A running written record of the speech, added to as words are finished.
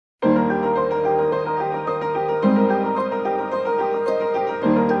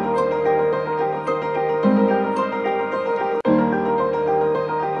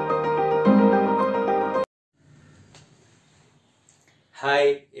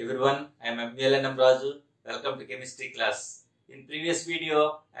Everyone, I am RAJU. Welcome to chemistry class. In previous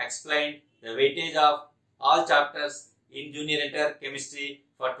video, I explained the weightage of all chapters in junior inter chemistry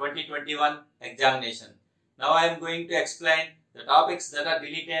for 2021 examination. Now I am going to explain the topics that are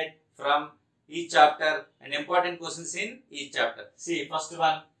deleted from each chapter and important questions in each chapter. See,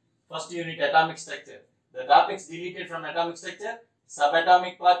 first unit, atomic structure. The topics deleted from atomic structure: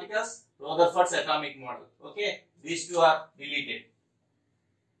 subatomic particles, Rutherford's atomic model. Okay, these two are deleted.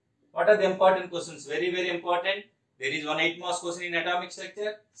 What are the important questions? Very important. There is one 8 marks question in atomic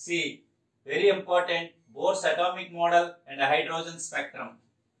structure. See, very important, Bohr's atomic model and a hydrogen spectrum.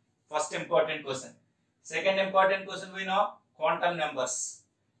 First important question. Second important question we know, quantum numbers.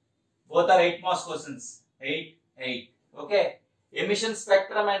 Both are 8 marks questions. 8. Okay. Emission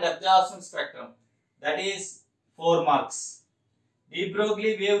spectrum and absorption spectrum. That is 4 marks. De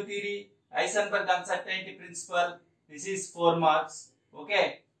Broglie wave theory, Heisenberg uncertainty principle. This is 4 marks.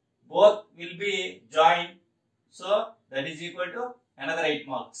 Okay. Both will be joined, so that is equal to another 8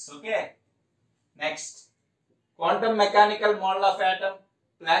 marks. Okay. Next, quantum mechanical model of atom,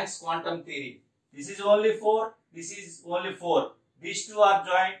 Planck's quantum theory. This is only 4. This is only 4. These two are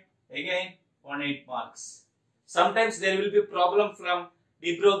joined. Again, 8 marks. Sometimes there will be problem from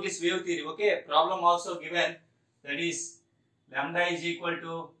de Broglie's wave theory. Okay. Problem also given. That is lambda is equal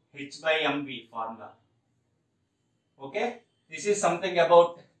to h by mv formula. Okay. This is something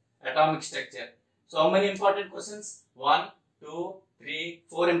about atomic structure. So how many important questions? 1, 2, 3,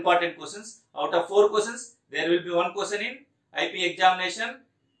 4 important questions. Out of 4 questions, there will be 1 question in IP examination.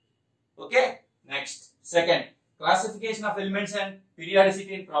 Okay. Next, second, classification of elements and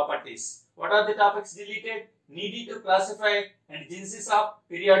periodicity in properties. What are the topics deleted? Needed to classify and genesis of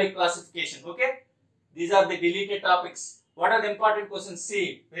periodic classification. Okay. These are the deleted topics. What are the important questions?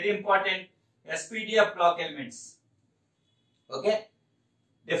 See, very important, SPD of block elements. Okay.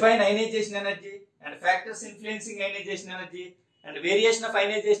 Define ionization energy and factors influencing ionization energy and variation of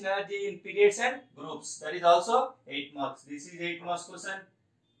ionization energy in periods and groups. That is also 8 marks. This is 8 marks question.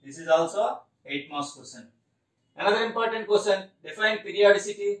 This is also 8 marks question. Another important question, define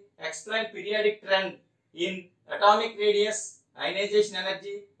periodicity, explain periodic trend in atomic radius, ionization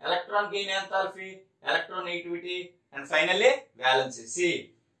energy, electron gain enthalpy, electronegativity, and finally valency.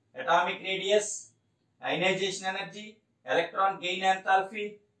 See, atomic radius, ionization energy, electron gain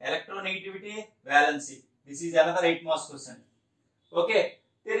enthalpy, electronegativity, valency. This is another 8 marks question. Okay,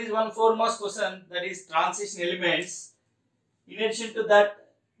 there is one 4 marks question, that is transition elements. In addition to that,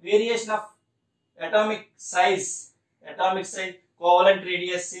 variation of atomic size, covalent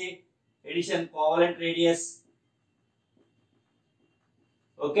radius, see, addition covalent radius.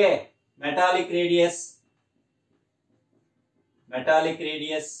 Okay, metallic radius, and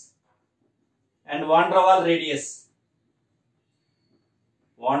van der Waals radius.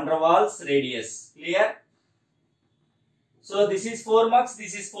 Van der Waals radius. Clear? So this is 4 marks,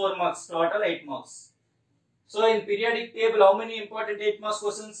 this is 4 marks, total 8 marks. So in periodic table, how many important 8 marks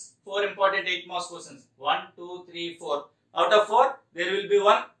questions? 4 important 8 marks questions. 1, 2, 3, 4. Out of 4, there will be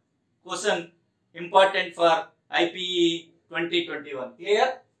 1 question important for IPE 2021.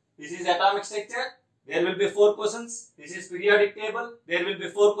 Clear? This is atomic structure. There will be 4 questions. This is periodic table. There will be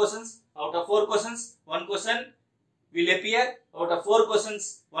 4 questions. Out of 4 questions, 1 question will appear. Out of 4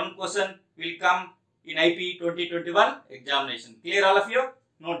 questions, 1 question will come in IP 2021 examination. Clear all of you?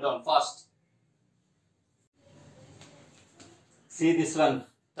 Note down fast. See this one,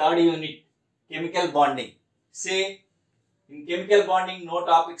 third unit, chemical bonding. See, in chemical bonding, no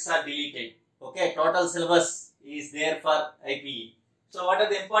topics are deleted. Okay, total syllabus is there for IPE. So what are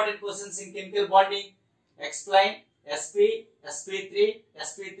the important questions in chemical bonding? Explain sp, sp3,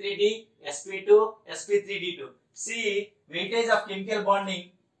 sp3d, sp2, sp3d2. See, weightage of chemical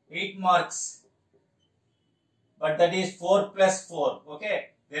bonding 8 marks, but that is 4 plus 4. Okay,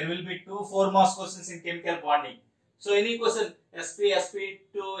 there will be 2 4 marks questions in chemical bonding. So any question sp,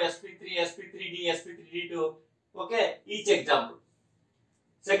 sp2, sp3, sp3d, sp3d2. Okay, each example.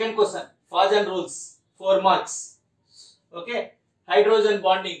 Second question, Fajan rules, 4 marks. Okay, hydrogen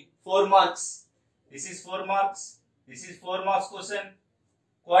bonding 4 marks. This is 4 marks. This is 4 marks question.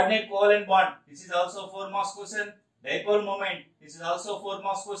 Coordinate covalent bond. This is also 4 marks question. Dipole moment. This is also 4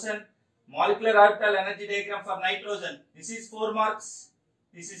 marks question. Molecular orbital energy diagram for nitrogen. This is 4 marks.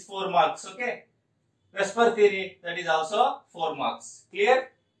 This is 4 marks. Okay. Vesper theory. That is also 4 marks. Clear?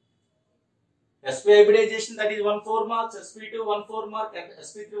 sp hybridization, that is 1 4 marks. sp2 1 4 mark.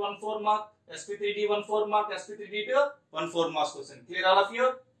 sp3 1 4 mark. sp3d 1 4 mark. sp3d2 1 4 marks question. Clear all of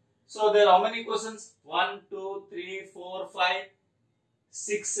you? So there are how many questions? 1, 2, 3, 4, 5,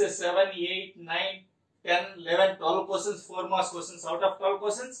 6, 7, 8, 9, 10, 11, 12 questions, 4 marks questions. Out of 12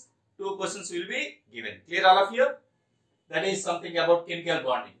 questions, 2 questions will be given. Clear all of you? That is something about chemical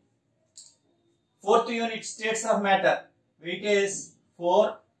bonding. Fourth unit, states of matter. Weightage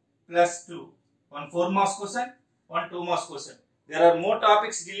 4 plus 2. One 4 marks question, one 2 marks question. There are more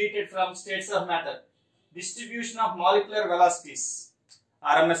topics deleted from states of matter. Distribution of molecular velocities.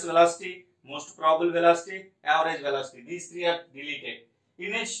 RMS velocity, most probable velocity, average velocity. These 3 are deleted.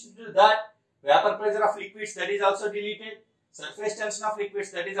 In addition to that, vapor pressure of liquids, that is also deleted. Surface tension of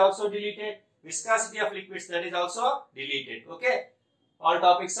liquids, that is also deleted. Viscosity of liquids, that is also deleted. Okay. All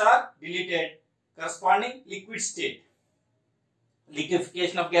topics are deleted. Corresponding liquid state.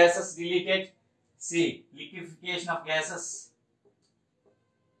 Liquefaction of gases, deleted. C. Liquefaction of gases.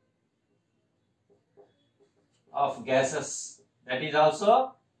 That is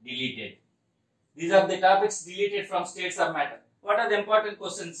also deleted. These are the topics deleted from states of matter. What are the important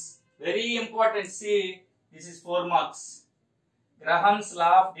questions? Very important. See, this is 4 marks. Graham's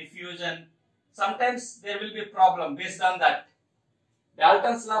law of diffusion. Sometimes there will be a problem based on that.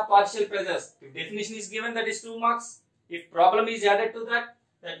 Dalton's law of partial pressures. If definition is given, that is 2 marks. If problem is added to that,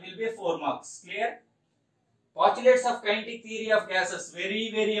 that will be 4 marks. Clear? Postulates of kinetic theory of gases.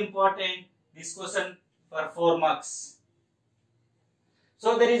 Very, very important. This question for 4 marks.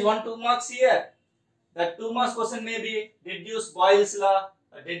 So there is 1 2 marks here. That 2 marks question may be deduce Boyle's law,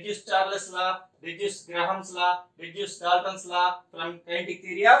 deduce Charles' law, deduce Graham's law, deduce Dalton's law from kinetic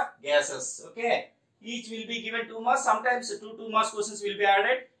theory of gases. Okay. Each will be given 2 marks. Sometimes 2 marks questions will be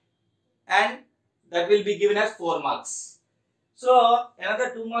added, and that will be given as 4 marks. So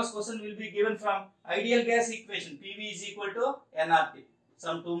another 2 marks question will be given from ideal gas equation. PV is equal to nRT.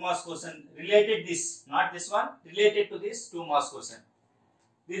 Some 2 marks question related this, not this one, related to this 2 marks question.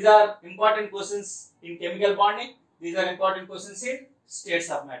 These are important questions in chemical bonding. These are important questions in states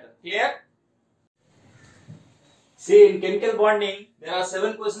of matter. Clear? See, in chemical bonding, there are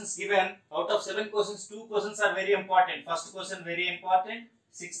 7 questions given. Out of 7 questions, 2 questions are very important. First question very important.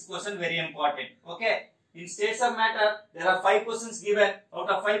 6th question very important. Okay. In states of matter, there are 5 questions given. Out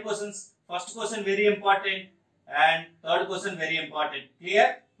of 5 questions, first question very important and third question very important.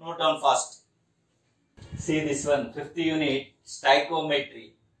 Clear? Note down fast. See this one, 5th unit,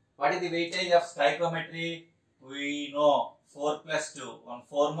 stoichiometry. What is the weightage of stoichiometry? We know 4 plus 2, 1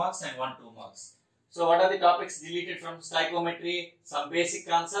 4 marks and 1 2 marks. So what are the topics deleted from stoichiometry? Some basic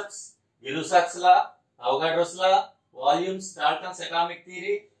concepts, Gay-Lussac's law, Avogadro's law, volumes, Dalton's atomic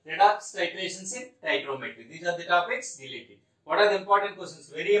theory, redox titrations in titrometry. These are the topics deleted. What are the important questions?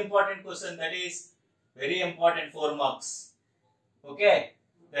 Very important question, that is very important, 4 marks. Okay,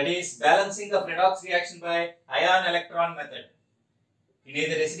 that is balancing of redox reaction by ion-electron method in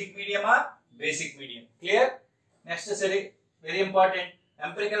either acidic medium or basic medium. Clear? Next is very important,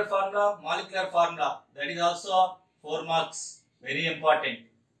 empirical formula, molecular formula. That is also 4 marks. Very important.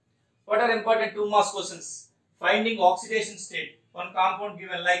 What are important 2 marks questions? Finding oxidation state. One compound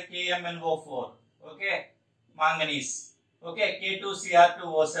given like KMnO4. Okay. Manganese. Okay.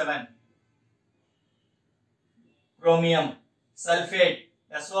 K2Cr2O7. Chromium. Sulfate.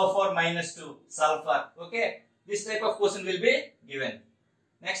 SO4 minus 2. Sulfur. Okay. This type of question will be given.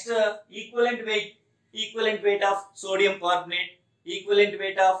 Next, equivalent weight of sodium carbonate, equivalent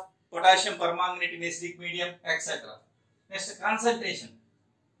weight of potassium permanganate in acidic medium, etc. Next, concentration,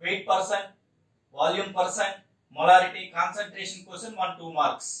 weight percent, volume percent, molarity, concentration question, 1 2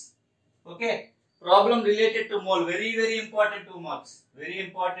 marks. Okay. Problem related to mole, very very important 2 marks. Very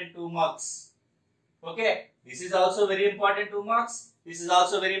important 2 marks. Okay. This is also very important 2 marks. This is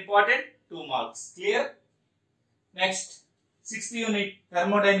also very important 2 marks. Clear? Next, 6th unit,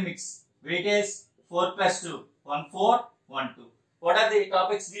 thermodynamics, weightage 4 plus 2, 1 4, 1 2. What are the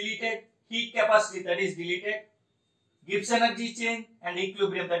topics deleted? Heat capacity, that is deleted. Gibbs energy change and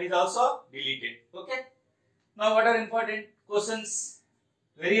equilibrium, that is also deleted. Okay. Now what are important questions?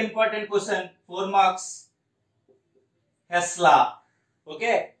 Very important question, 4 marks. Hess law.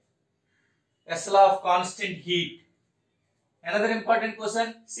 Okay. Hess law of constant heat. Another important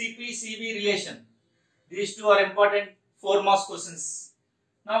question, CP-CV relation. These 2 are important 4 marks questions.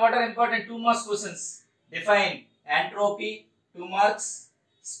 Now what are important 2 marks questions? Define entropy, 2 marks.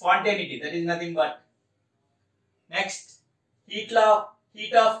 Spontaneity, that is nothing but. Next, heat law,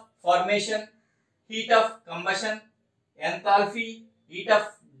 heat of formation, heat of combustion, enthalpy, heat of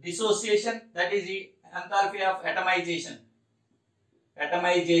dissociation, that is the enthalpy of atomization.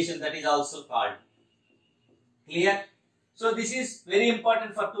 Atomization, that is also called. Clear? So this is very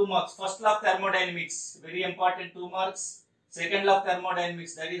important for 2 marks. First law of thermodynamics, very important 2 marks. Second law of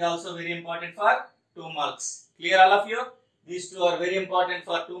thermodynamics, that is also very important for 2 marks. Clear all of you? These 2 are very important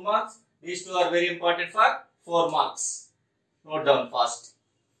for 2 marks. These two are very important for 4 marks. Note down fast.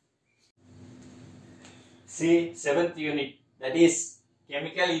 See 7th unit, that is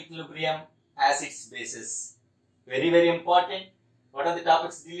chemical equilibrium, acids, bases. Very important. What are the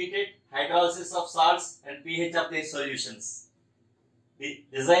topics deleted? Hydrolysis of salts and pH of their solutions. The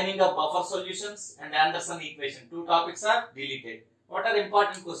designing of buffer solutions and Anderson equation. 2 topics are deleted. What are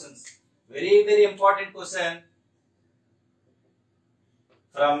important questions? Very important question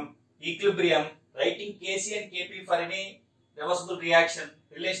from equilibrium. Writing Kc and Kp for any reversible reaction.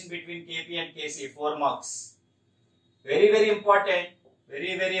 Relation between Kp and Kc. 4 marks. Very important.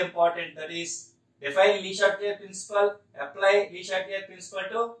 Very important. That is, define Le Chatelier principle. Apply Le Chatelier principle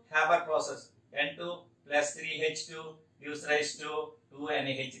to Haber process. N2 plus 3H2 gives rise to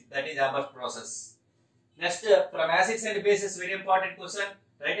 2NaH. That is Haber process. Next, from acids and bases, very important question.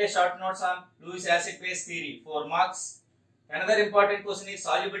 Write a short notes on Lewis acid base theory. 4 marks. Another important question is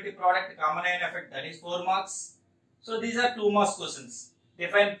solubility product common ion effect. That is 4 marks. So these are 2 marks questions.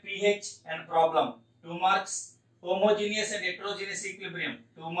 Define pH and problem. 2 marks. Homogeneous and heterogeneous equilibrium.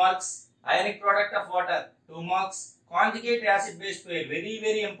 2 marks. Ionic product of water. 2 marks. Conjugate acid base pair.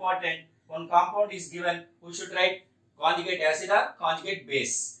 Very important. One compound is given. We should write conjugate acid or conjugate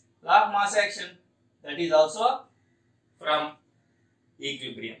base. Law of mass action. That is also from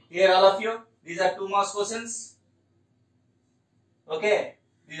equilibrium. Clear all of you? These are 2 marks questions. Okay.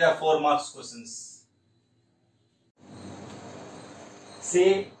 These are 4 marks questions.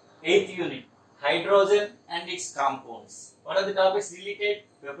 See 8th unit. Hydrogen and its compounds. What are the topics deleted?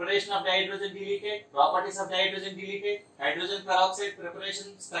 Preparation of dihydrogen deleted. Properties of dihydrogen deleted. Hydrogen peroxide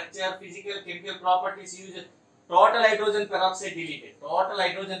preparation, structure, physical, chemical properties used. Total hydrogen peroxide deleted. Total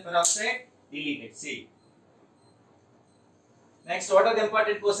hydrogen peroxide deleted. See. Next, what are the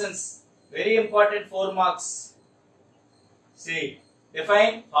important questions? Very important 4 marks. See.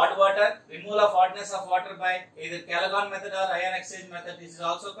 Define hot water. Removal of hotness of water by either Callaghan method or ion exchange method. This is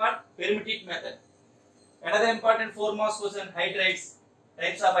also called Hermitage method. Another important 4 marks question. Hydrates.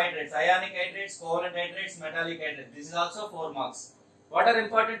 Types of hydrates. Ionic hydrates, covalent hydrates, metallic hydrates. This is also 4 marks. What are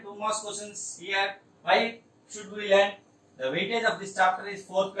important 2 marks questions here? Why should we learn? The weightage of this chapter is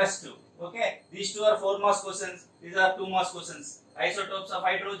 4 plus 2. Okay. These 2 are 4 marks questions. These are 2 marks questions. Isotopes of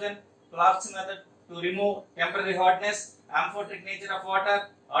hydrogen. Clark's method to remove temporary hotness. Amphoteric nature of water.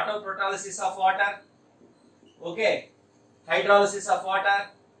 Autoprotolysis of water. Okay. Hydrolysis of water.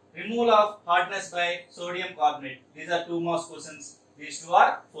 Removal of hotness by sodium carbonate. These are 2 marks questions. These 2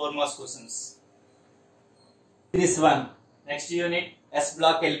 are 4 marks questions. This one. Next unit. S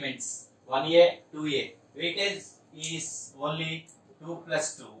block elements. 1A, 2A. Weightage is only 2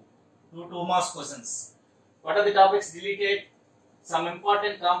 plus 2. 2 marks questions. What are the topics deleted? Some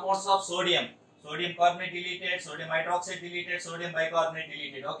important compounds of sodium. Sodium carbonate deleted, sodium hydroxide deleted, sodium bicarbonate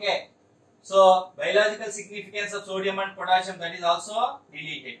deleted. Okay. So, biological significance of sodium and potassium, that is also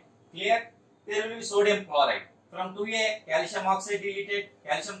deleted. Clear? There will be sodium chloride. From 2A, calcium oxide deleted,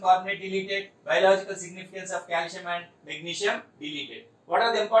 calcium carbonate deleted, biological significance of calcium and magnesium deleted. What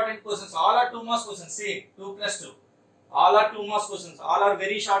are the important questions? All are 2 marks questions. See, 2 plus 2. All are 2 marks questions. All are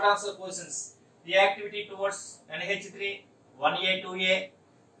very short answer questions. Reactivity towards NH3, 1A, 2A,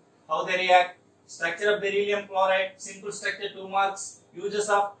 how they react. Structure of beryllium chloride, simple structure 2 marks. Uses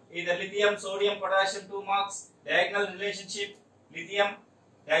of either lithium, sodium, potassium 2 marks. Diagonal relationship, lithium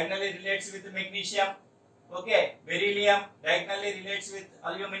diagonally relates with magnesium. Okay, beryllium diagonally relates with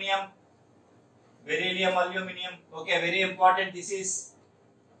aluminium. Beryllium, aluminium. Okay, very important this is.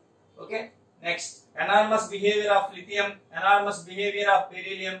 Okay, next. Enormous behavior of lithium, enormous behavior of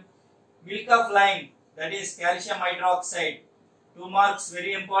beryllium. Milk of lime, that is calcium hydroxide. 2 marks,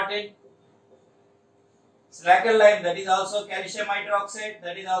 very important. Slacker lime, that is also calcium hydroxide,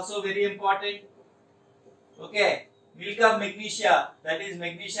 that is also very important. Okay, milk of magnesia, that is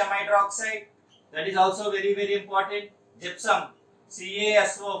magnesium hydroxide, that is also very important. Gypsum,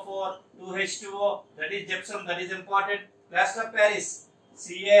 CaSO4 2H2O, that is gypsum, that is important. Plaster of Paris,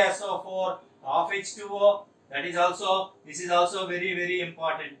 CaSO4 half H2O, that is also, this is also very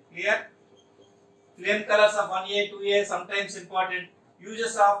important. Clear? Flame colors of 1A, 2A, sometimes important.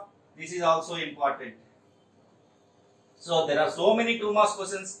 Uses of, this is also important. So there are so many 2 marks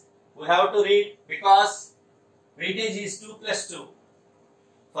questions we have to read because weightage is 2 plus 2.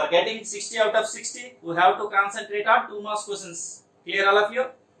 For getting 60 out of 60, we have to concentrate on 2 marks questions. Clear all of you?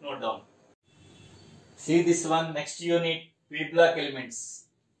 Note down. See this one, next unit, P block elements.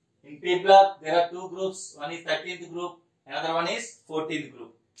 In P block, there are 2 groups. One is 13th group, another one is 14th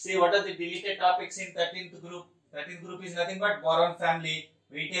group. See what are the deleted topics in 13th group. 13th group is nothing but boron family.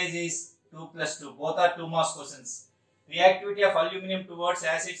 Weightage is 2 plus 2. Both are 2 marks questions. Reactivity of aluminum towards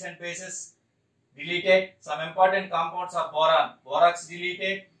acids and bases deleted. Some important compounds of boron. Borax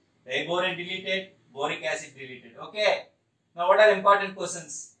deleted. Diboron deleted. Boric acid deleted. Okay. Now what are important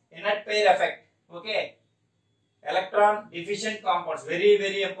questions? Inert pair effect. Okay. Electron deficient compounds.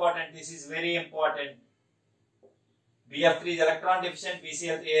 Very important. This is very important. BF3 is electron deficient.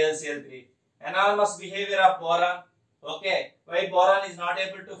 BCl3, AlCl3. Anomalous behavior of boron. Okay. Why boron is not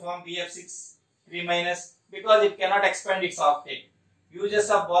able to form BF6 3-? Because it cannot expand its octet. Uses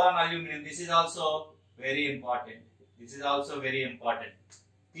of boron aluminum. This is also very important. This is also very important.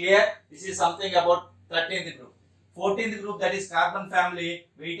 Clear? This is something about 13th group. 14th group, that is carbon family.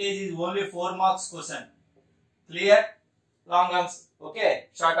 Weightage is only 4 marks question. Clear? Long answer. Okay.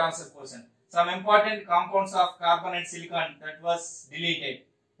 Short answer question. Some important compounds of carbon and silicon, that was deleted.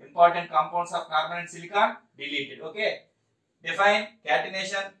 Important compounds of carbon and silicon deleted. Okay. Define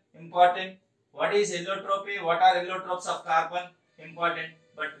catenation. Important. What is allotropy? What are allotropes of carbon? Important.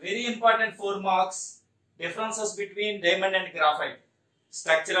 But very important 4 marks. Differences between diamond and graphite.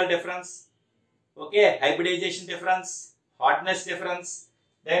 Structural difference. Okay. Hybridization difference. Hardness difference.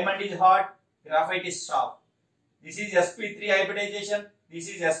 Diamond is hot. Graphite is soft. This is sp3 hybridization. This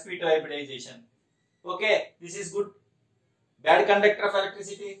is sp2 hybridization. Okay. This is good. Bad conductor of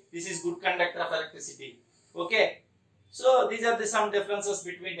electricity. This is good conductor of electricity. Okay. So these are the some differences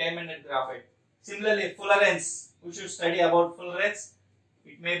between diamond and graphite. Similarly, fullerenes. We should study about fullerenes.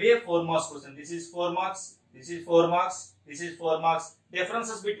 It may be a 4 marks question. This is 4 marks. This is 4 marks. This is 4 marks.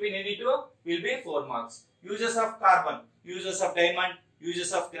 Differences between any two will be 4 marks. Uses of carbon. Uses of diamond.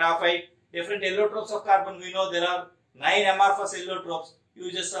 Uses of graphite. Different allotropes of carbon. We know there are 9 amorphous allotropes.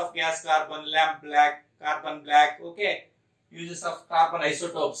 Uses of gas carbon, lamp black, carbon black. Okay. Uses of carbon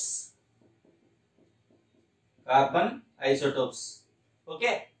isotopes. Carbon isotopes.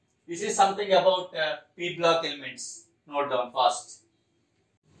 Okay. This is something about P block elements. Note down fast.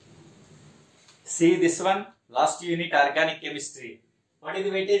 See this one. Last unit, organic chemistry. What is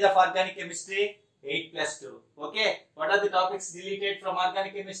the weightage of organic chemistry? 8 plus 2. Okay. What are the topics deleted from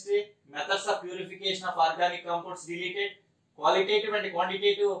organic chemistry? Methods of purification of organic compounds deleted. Qualitative and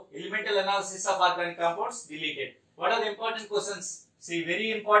quantitative elemental analysis of organic compounds deleted. What are the important questions? See,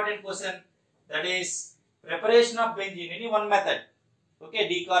 very important question, that is preparation of benzene. Any one method. Okay,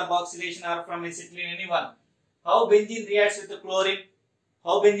 decarboxylation or from acetylene, any one. How benzene reacts with chlorine.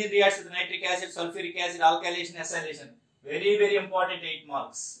 How benzene reacts with nitric acid, sulfuric acid, alkylation, acylation. Very important 8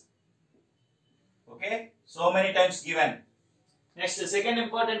 marks. Okay, so many times given. Next, the second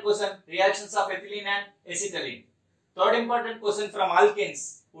important question, reactions of ethylene and acetylene. Third important question from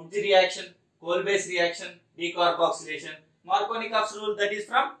alkanes, Wood's reaction, coal-based reaction, decarboxylation. Markovnikov's rule, that is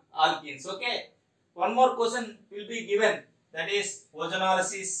from alkenes. Okay. One more question will be given, that is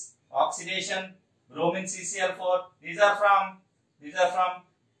ozonolysis, oxidation, bromine CCl4. These are from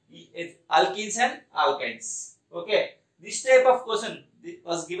alkenes and alkynes. Okay. This type of question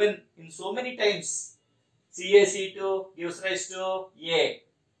was given in so many times. CaC2 gives rise to A.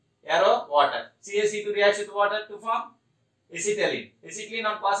 Arrow, water. CaC2 reacts with water to form acetylene. Acetylene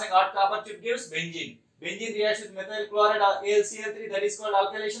on passing hot copper tube gives benzene. Benzene reacts with methyl chloride AlCl3, that is called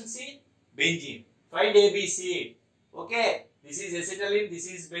alkylation C, benzene. Find ABC. Okay. This is acetylene, this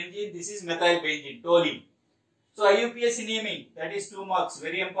is benzene, this is methyl benzene, toluene. So IUPAC naming, that is 2 marks.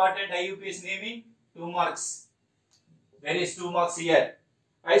 Very important, IUPAC naming, 2 marks. There is 2 marks here.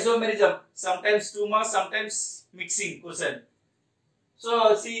 Isomerism, sometimes 2 marks, sometimes mixing question.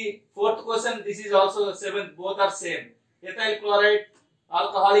 So see, 4th question, this is also 7th, both are same. Ethyl chloride,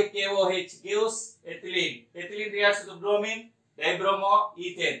 alcoholic KOH gives ethylene. Ethylene reacts with bromine,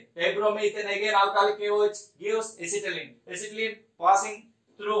 dibromoethane. Dibromoethane again alcoholic KOH gives acetylene. Acetylene passing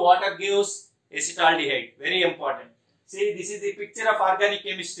through water gives acetaldehyde. Very important. See, this is the picture of organic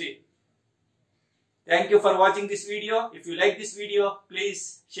chemistry. Thank you for watching this video. If you like this video,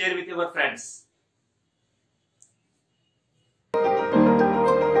 please share with your friends.